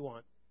everything you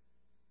want."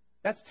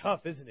 That's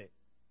tough, isn't it?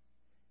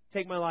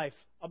 Take my life.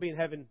 I'll be in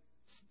heaven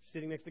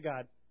sitting next to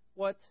God.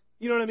 What?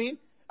 You know what I mean?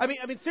 I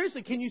mean,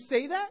 seriously, can you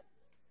say that?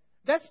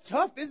 That's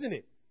tough, isn't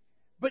it?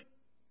 But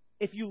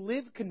if you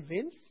live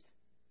convinced,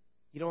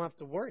 you don't have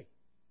to worry.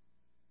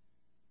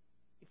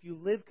 If you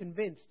live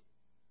convinced,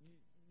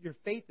 your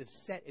faith is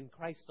set in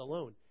Christ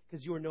alone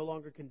because you are no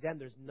longer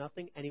condemned. There's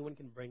nothing anyone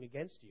can bring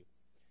against you.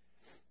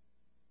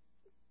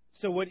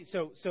 So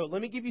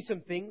let me give you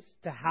some things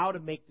to how to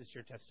make this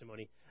your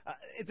testimony.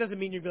 It doesn't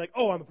mean you'll be like,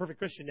 "Oh, I'm a perfect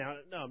Christian now."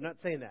 No, I'm not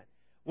saying that.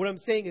 What I'm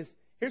saying is,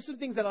 here's some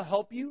things that'll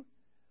help you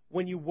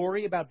when you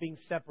worry about being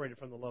separated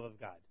from the love of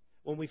God.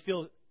 When we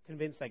feel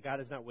convinced that God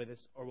is not with us,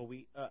 or when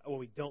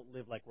we don't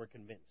live like we're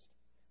convinced?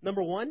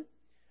 Number one,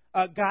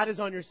 God is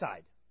on your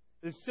side.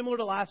 It's similar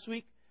to last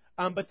week,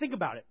 but think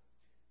about it.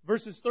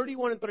 Verses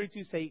 31 and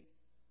 32 say,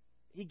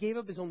 He gave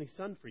up His only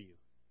Son for you.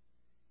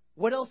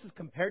 What else is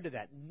compared to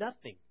that?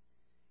 Nothing.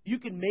 You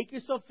can make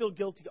yourself feel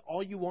guilty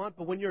all you want,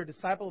 but when you're a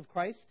disciple of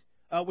Christ,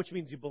 which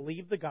means you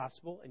believe the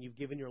gospel and you've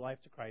given your life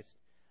to Christ,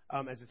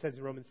 as it says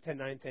in Romans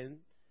 10:9-10,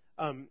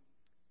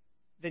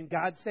 then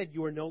God said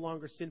you are no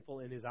longer sinful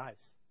in His eyes.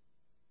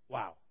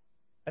 Wow.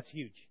 That's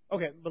huge.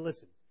 Okay, but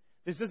listen.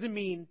 This doesn't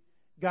mean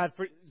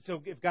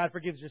so if God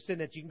forgives your sin,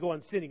 that you can go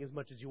on sinning as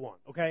much as you want,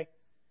 okay?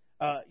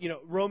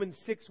 Romans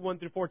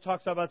 6:1-4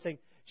 talks about saying,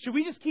 should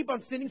we just keep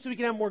on sinning so we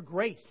can have more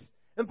grace?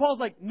 And Paul's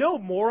like, no,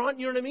 moron.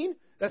 You know what I mean?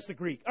 That's the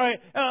Greek. All right.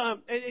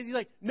 And he's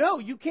like, no,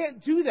 you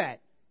can't do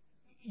that.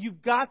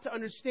 You've got to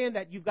understand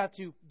that you've got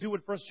to do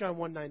what 1 John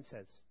 1:9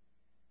 says.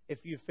 If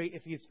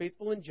He is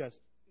faithful and just,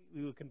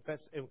 we will confess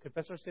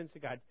our sins to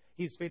God.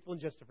 He is faithful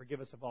and just to forgive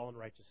us of all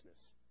unrighteousness.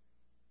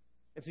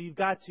 And so you've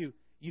got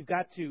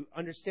to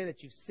understand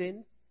that you've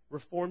sinned,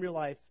 reform your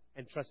life,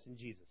 and trust in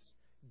Jesus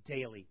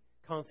daily.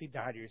 Constantly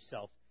die to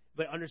yourself.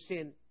 But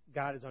understand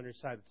God is on your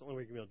side. That's the only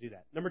way you're going to be able to do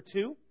that. Number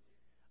two,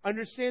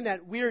 understand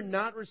that we are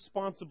not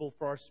responsible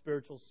for our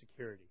spiritual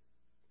security.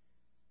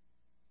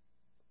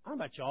 I don't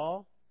know about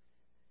y'all,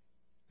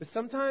 but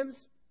sometimes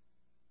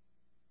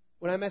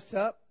when I mess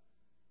up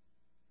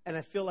and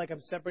I feel like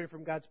I'm separated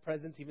from God's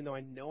presence, even though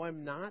I know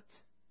I'm not,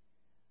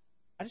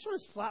 I just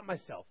want to slap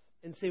myself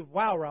and say,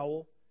 wow,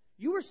 Rahul,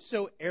 you are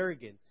so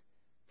arrogant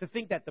to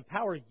think that the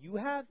power you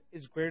have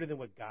is greater than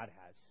what God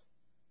has.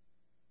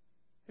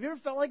 Have you ever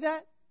felt like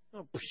that?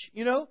 Oh,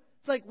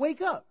 it's like,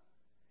 wake up.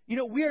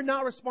 We are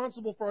not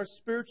responsible for our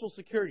spiritual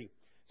security.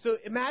 So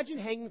imagine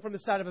hanging from the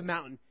side of a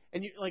mountain,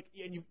 and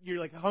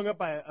you're hung up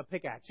by a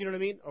pickaxe. You know what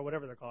I mean? Or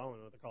whatever they're called. I don't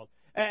know what they're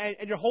called.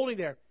 And you're holding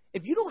there.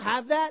 If you don't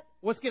have that,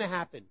 what's going to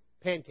happen?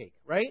 Pancake,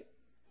 right?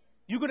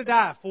 You're going to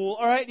die, fool.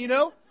 All right?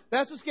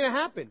 That's what's going to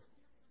happen.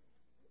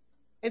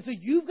 And so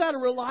you've got to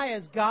rely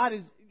as God,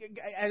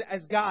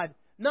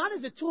 not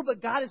as a tool,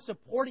 but God is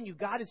supporting you.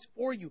 God is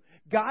for you.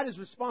 God is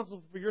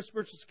responsible for your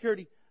spiritual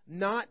security,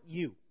 not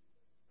you.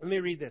 Let me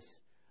read this.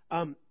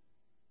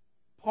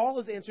 Paul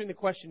is answering the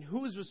question,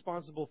 who is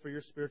responsible for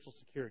your spiritual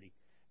security?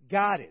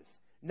 God is.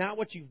 Not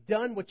what you've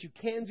done, what you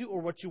can do,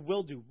 or what you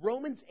will do.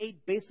 Romans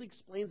 8 basically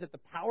explains that the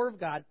power of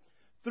God,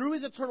 through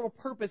His eternal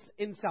purpose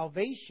in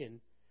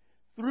salvation,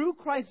 through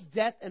Christ's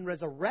death and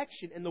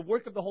resurrection and the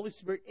work of the Holy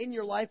Spirit in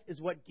your life,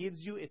 is what gives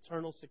you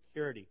eternal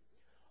security.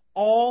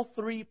 All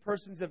three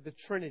persons of the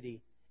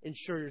Trinity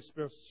ensure your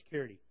spiritual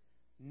security,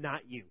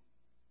 not you.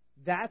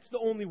 That's the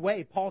only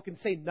way Paul can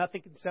say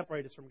nothing can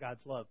separate us from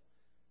God's love.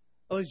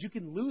 Otherwise, you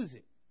can lose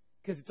it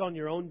because it's on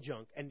your own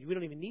junk, and we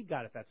don't even need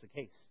God if that's the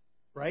case,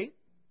 right?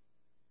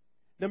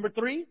 Number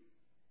three,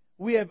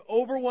 we have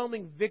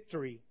overwhelming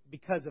victory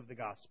because of the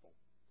gospel.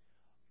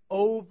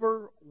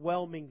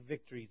 Overwhelming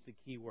victory is the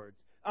key words.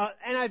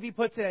 NIV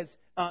puts it as,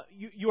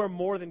 you are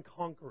more than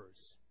conquerors.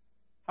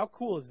 How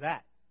cool is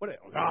that?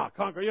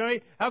 Conquer. You know what I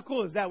mean? How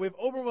cool is that? We have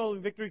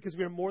overwhelming victory because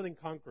we are more than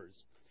conquerors.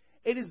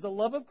 It is the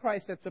love of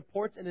Christ that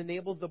supports and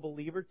enables the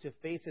believer to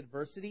face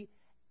adversity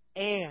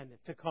and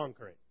to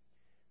conquer it.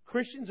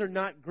 Christians are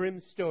not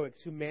grim stoics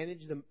who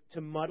manage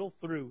to muddle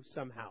through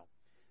somehow.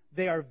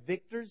 They are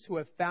victors who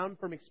have found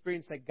from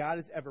experience that God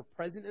is ever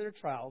present in their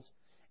trials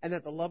and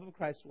that the love of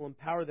Christ will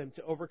empower them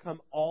to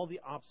overcome all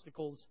the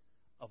obstacles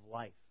of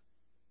life.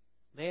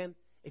 Man,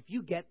 if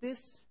you get this,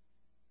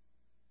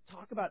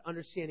 talk about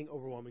understanding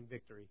overwhelming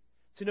victory.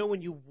 To know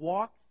when you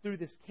walk through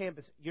this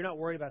campus, you're not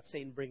worried about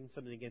Satan bringing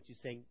something against you,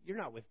 saying, you're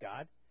not with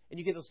God. And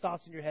you get those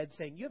thoughts in your head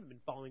saying, you haven't been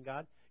following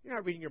God. You're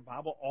not reading your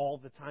Bible all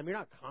the time. You're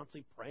not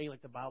constantly praying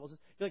like the Bible says.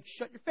 You're like,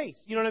 shut your face.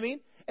 You know what I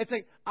mean? It's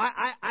like,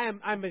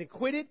 I'm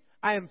acquitted.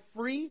 I am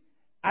free.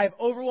 I have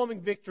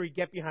overwhelming victory.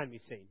 Get behind me,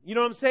 Satan. You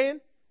know what I'm saying?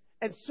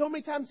 And so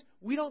many times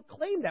we don't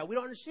claim that. We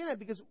don't understand that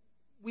because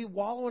we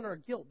wallow in our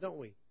guilt, don't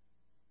we?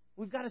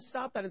 We've got to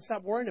stop that and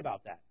stop worrying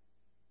about that.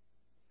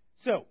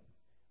 So,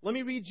 let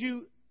me read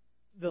you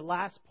the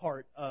last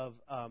part of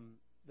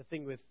the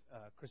thing with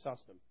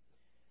Chrysostom.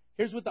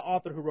 Here's what the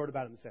author who wrote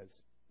about him says.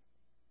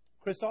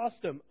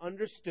 Chrysostom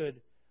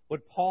understood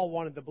what Paul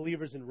wanted the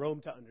believers in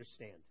Rome to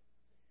understand.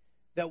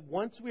 That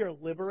once we are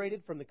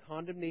liberated from the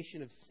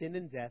condemnation of sin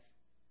and death,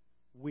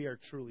 we are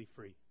truly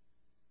free.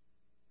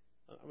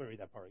 I'm going to read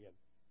that part again.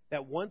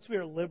 That once we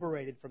are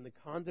liberated from the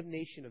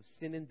condemnation of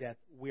sin and death,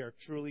 we are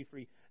truly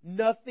free.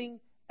 Nothing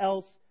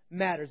else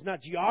matters.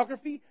 Not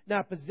geography,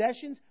 not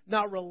possessions,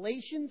 not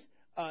relations,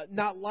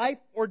 not life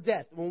or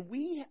death. When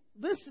we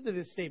listen to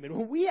this statement,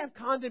 when we have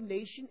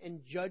condemnation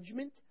and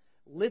judgment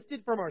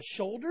lifted from our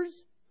shoulders,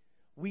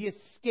 we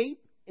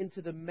escape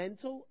into the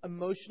mental,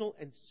 emotional,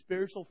 and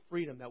spiritual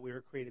freedom that we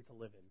were created to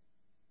live in.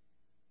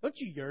 Don't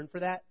you yearn for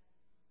that?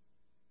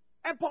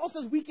 And Paul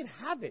says we can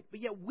have it,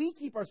 but yet we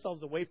keep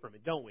ourselves away from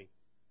it, don't we?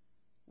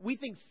 We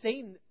think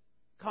Satan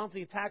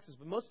constantly attacks us,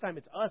 but most of the time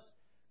it's us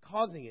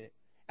causing it.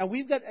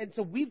 And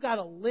so we've got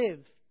to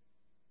live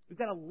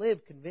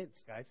convinced,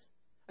 guys.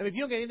 I mean, if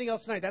you don't get anything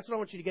else tonight, that's what I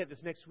want you to get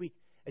this next week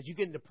as you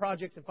get into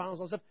projects and finals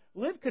and all stuff.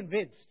 Live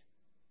convinced.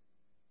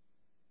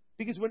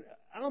 Because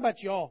I don't know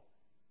about y'all,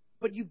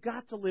 but you've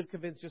got to live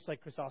convinced just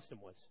like Chrysostom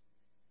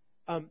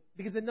was.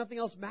 Because then nothing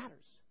else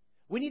matters.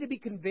 We need to be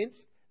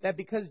convinced that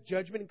because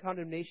judgment and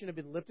condemnation have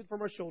been lifted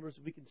from our shoulders,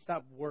 we can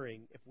stop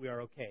worrying if we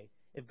are okay,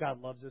 if God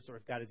loves us, or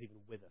if God is even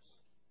with us.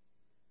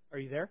 Are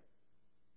you there?